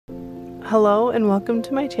Hello and welcome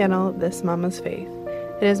to my channel, This Mama's Faith.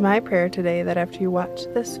 It is my prayer today that after you watch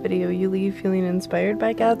this video, you leave feeling inspired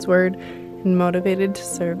by God's Word and motivated to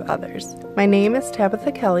serve others. My name is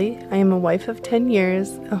Tabitha Kelly. I am a wife of 10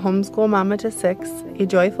 years, a homeschool mama to 6, a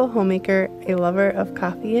joyful homemaker, a lover of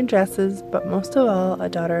coffee and dresses, but most of all, a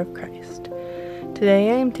daughter of Christ.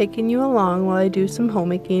 Today I am taking you along while I do some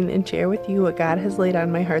homemaking and share with you what God has laid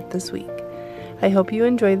on my heart this week. I hope you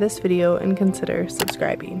enjoy this video and consider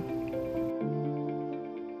subscribing.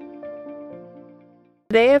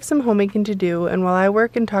 Today I have some homemaking to do, and while I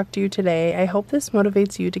work and talk to you today, I hope this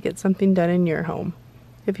motivates you to get something done in your home.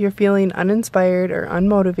 If you're feeling uninspired or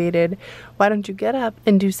unmotivated, why don't you get up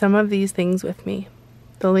and do some of these things with me?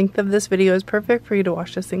 The length of this video is perfect for you to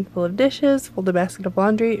wash a sink full of dishes, fold a basket of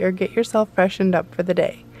laundry, or get yourself freshened up for the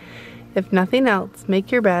day. If nothing else,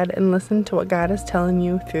 make your bed and listen to what God is telling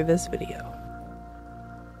you through this video.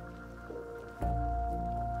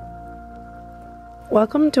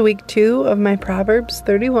 Welcome to week 2 of my Proverbs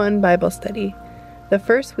 31 Bible study, the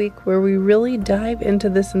first week where we really dive into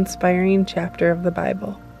this inspiring chapter of the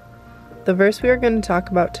Bible. The verse we are going to talk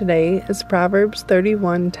about today is Proverbs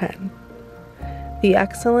 31:10. The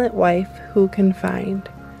excellent wife who can find,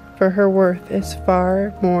 for her worth is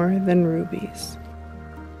far more than rubies.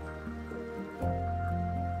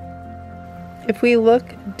 If we look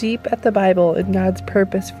deep at the Bible and God's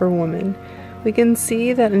purpose for woman, we can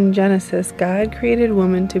see that in Genesis, God created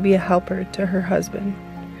woman to be a helper to her husband.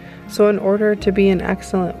 So in order to be an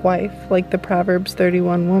excellent wife, like the Proverbs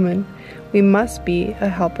 31 woman, we must be a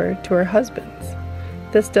helper to our husbands.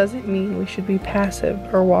 This doesn't mean we should be passive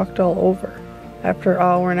or walked all over. After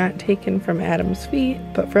all, we're not taken from Adam's feet,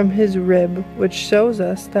 but from his rib, which shows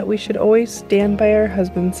us that we should always stand by our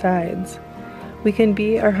husband's sides. We can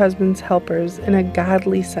be our husband's helpers in a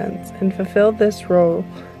godly sense and fulfill this role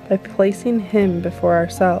by placing him before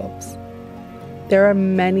ourselves. There are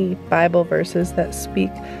many Bible verses that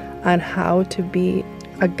speak on how to be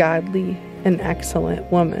a godly and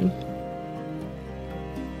excellent woman.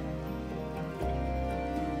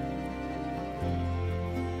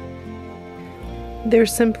 There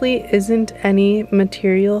simply isn't any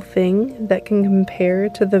material thing that can compare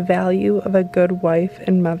to the value of a good wife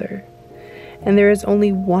and mother. And there is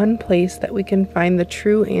only one place that we can find the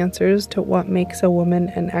true answers to what makes a woman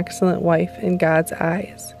an excellent wife in God's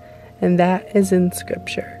eyes, and that is in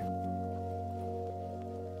Scripture.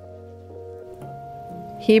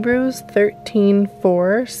 Hebrews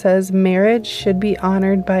 13:4 says marriage should be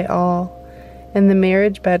honored by all, and the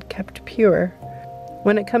marriage bed kept pure.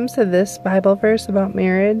 When it comes to this Bible verse about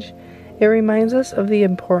marriage, it reminds us of the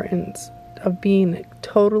importance of being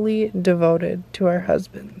totally devoted to our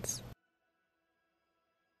husbands.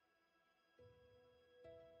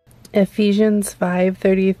 Ephesians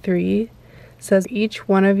 5:33 says, each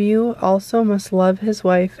one of you also must love his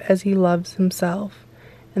wife as he loves himself,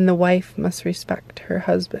 and the wife must respect her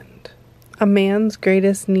husband. A man's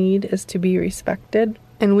greatest need is to be respected,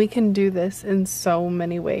 and we can do this in so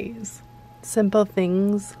many ways. Simple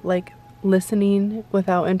things like listening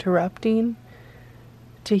without interrupting,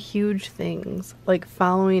 to huge things like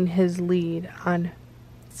following his lead on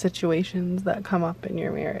situations that come up in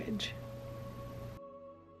your marriage.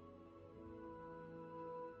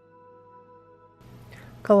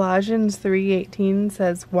 Colossians 3:18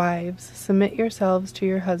 says, wives, submit yourselves to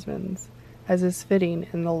your husbands, as is fitting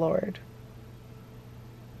in the Lord.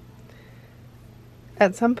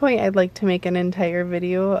 At some point, I'd like to make an entire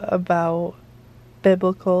video about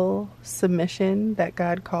biblical submission that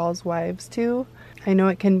God calls wives to. I know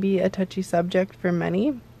it can be a touchy subject for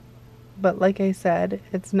many, but like I said,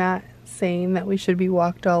 it's not saying that we should be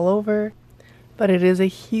walked all over, but it is a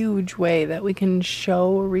huge way that we can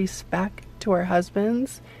show respect to our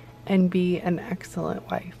husbands and be an excellent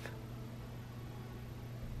wife.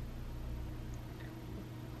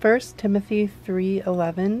 1 Timothy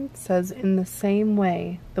 3:11 says, in the same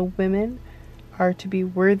way, the women are to be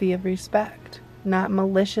worthy of respect, not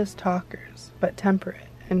malicious talkers, but temperate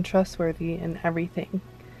and trustworthy in everything.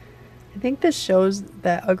 I think this shows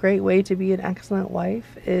that a great way to be an excellent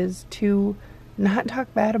wife is to not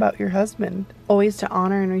talk bad about your husband, always to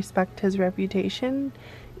honor and respect his reputation,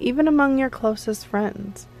 even among your closest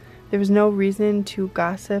friends. There's no reason to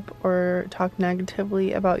gossip or talk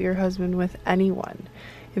negatively about your husband with anyone.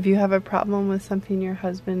 If you have a problem with something your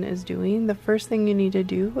husband is doing, the first thing you need to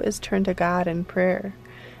do is turn to God in prayer,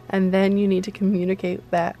 and then you need to communicate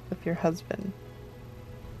that with your husband.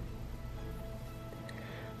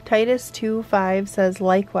 Titus 2:5 says,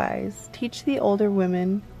 likewise, teach the older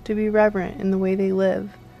women to be reverent in the way they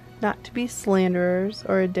live, not to be slanderers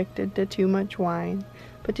or addicted to too much wine,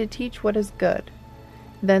 but to teach what is good.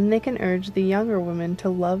 Then they can urge the younger women to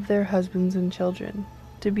love their husbands and children,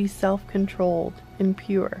 to be self-controlled and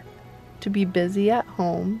pure, to be busy at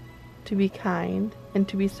home, to be kind, and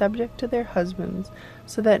to be subject to their husbands,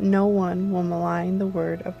 so that no one will malign the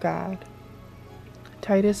word of God.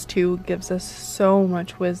 Titus 2 gives us so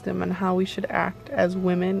much wisdom on how we should act as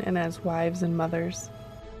women and as wives and mothers.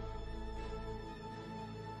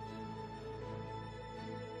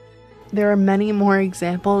 There are many more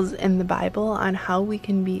examples in the Bible on how we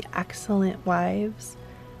can be excellent wives,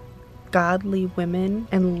 godly women,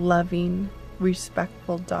 and loving,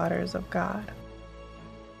 respectful daughters of God.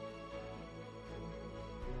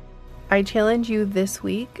 I challenge you this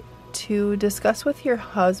week to discuss with your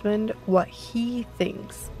husband what he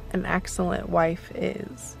thinks an excellent wife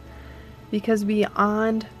is. Because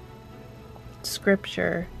beyond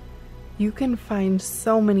scripture, you can find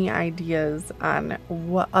so many ideas on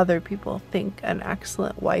what other people think an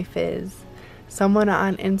excellent wife is. Someone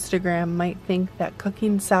on Instagram might think that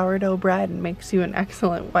cooking sourdough bread makes you an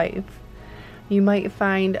excellent wife. You might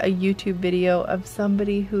find a YouTube video of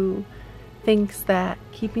somebody who thinks that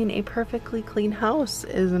keeping a perfectly clean house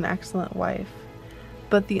is an excellent wife.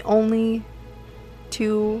 But the only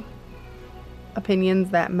two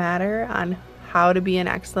opinions that matter on how to be an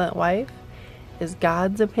excellent wife is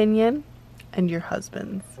God's opinion and your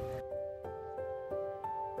husband's.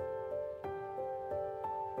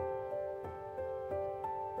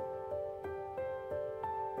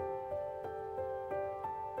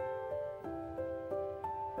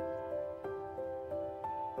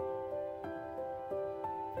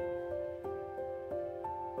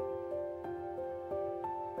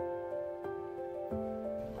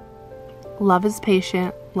 Love is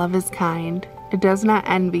patient, love is kind. It does not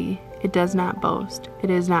envy, it does not boast, it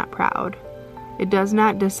is not proud. It does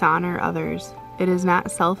not dishonor others, it is not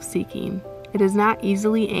self-seeking, it is not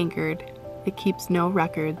easily angered, it keeps no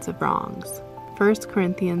records of wrongs. 1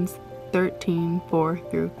 Corinthians 13,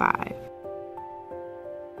 4-5.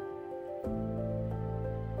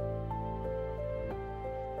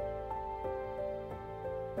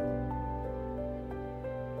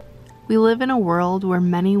 We live in a world where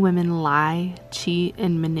many women lie, cheat,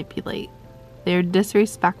 and manipulate. They are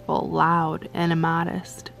disrespectful, loud, and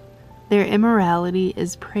immodest. Their immorality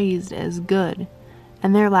is praised as good,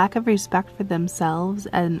 and their lack of respect for themselves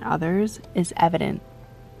and others is evident.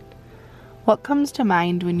 What comes to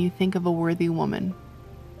mind when you think of a worthy woman?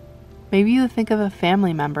 Maybe you think of a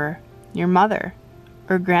family member, your mother,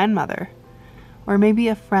 or grandmother, or maybe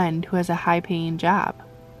a friend who has a high-paying job.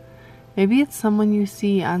 Maybe it's someone you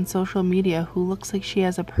see on social media who looks like she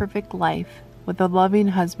has a perfect life with a loving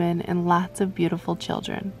husband and lots of beautiful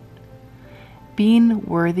children. Being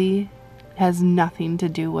worthy has nothing to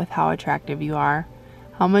do with how attractive you are,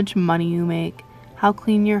 how much money you make, how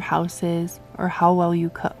clean your house is, or how well you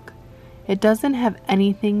cook. It doesn't have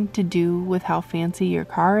anything to do with how fancy your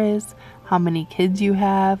car is, how many kids you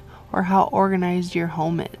have, or how organized your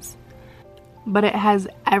home is. But it has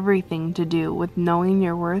everything to do with knowing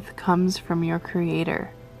your worth comes from your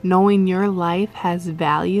Creator, knowing your life has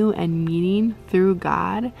value and meaning through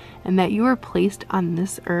God, and that you are placed on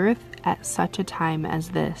this earth at such a time as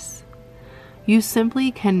this. You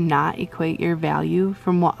simply cannot equate your value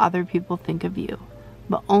from what other people think of you,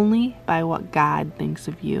 but only by what God thinks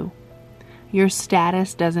of you. Your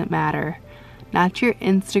status doesn't matter, not your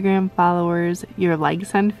Instagram followers, your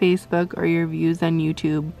likes on Facebook, or your views on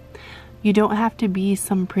YouTube. You don't have to be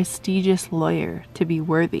some prestigious lawyer to be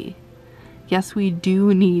worthy. Yes, we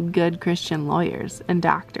do need good Christian lawyers and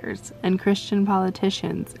doctors and Christian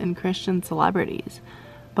politicians and Christian celebrities,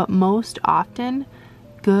 but most often,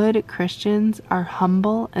 good Christians are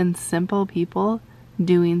humble and simple people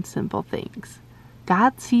doing simple things.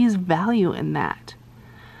 God sees value in that.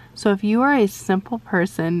 So if you are a simple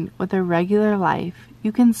person with a regular life,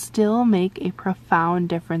 you can still make a profound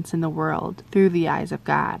difference in the world through the eyes of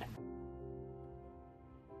God.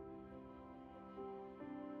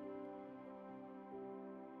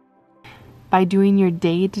 By doing your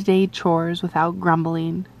day-to-day chores without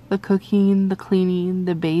grumbling, the cooking, the cleaning,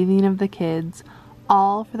 the bathing of the kids,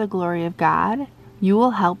 all for the glory of God, you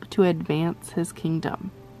will help to advance His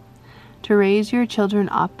kingdom. To raise your children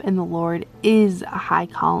up in the Lord is a high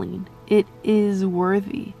calling. It is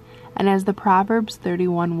worthy. And as the Proverbs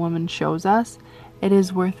 31 woman shows us, it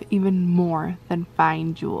is worth even more than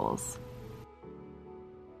fine jewels.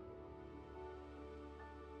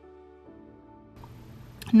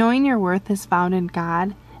 Knowing your worth is found in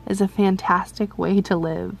God is a fantastic way to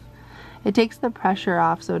live. It takes the pressure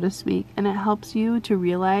off, so to speak, and it helps you to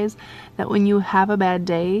realize that when you have a bad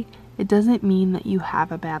day, it doesn't mean that you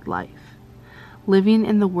have a bad life. Living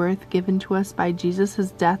in the worth given to us by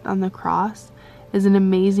Jesus' death on the cross is an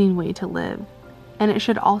amazing way to live, and it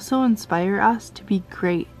should also inspire us to be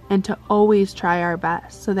great and to always try our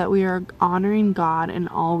best so that we are honoring God in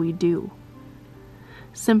all we do.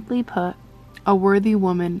 Simply put, a worthy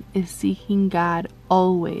woman is seeking God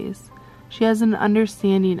always. She has an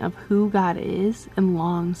understanding of who God is and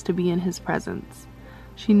longs to be in His presence.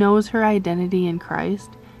 She knows her identity in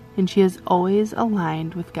Christ, and she is always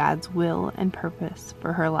aligned with God's will and purpose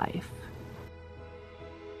for her life.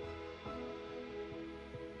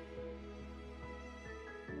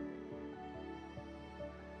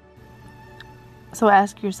 So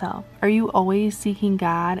ask yourself, are you always seeking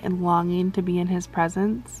God and longing to be in His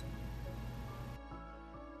presence?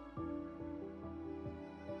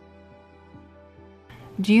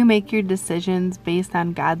 Do you make your decisions based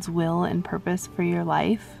on God's will and purpose for your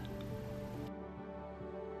life?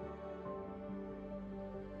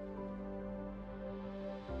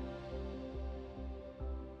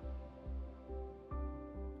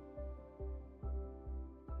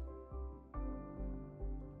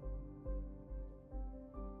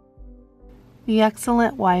 The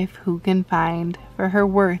excellent wife who can find, for her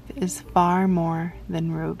worth is far more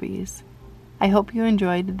than rubies. I hope you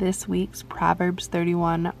enjoyed this week's Proverbs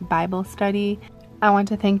 31 Bible study. I want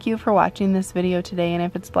to thank you for watching this video today, and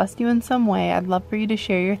if it's blessed you in some way, I'd love for you to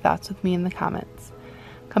share your thoughts with me in the comments.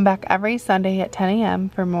 Come back every Sunday at 10 a.m.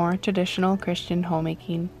 for more traditional Christian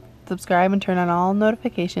homemaking. Subscribe and turn on all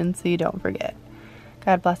notifications so you don't forget.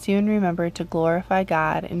 God bless you, and remember to glorify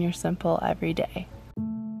God in your simple everyday.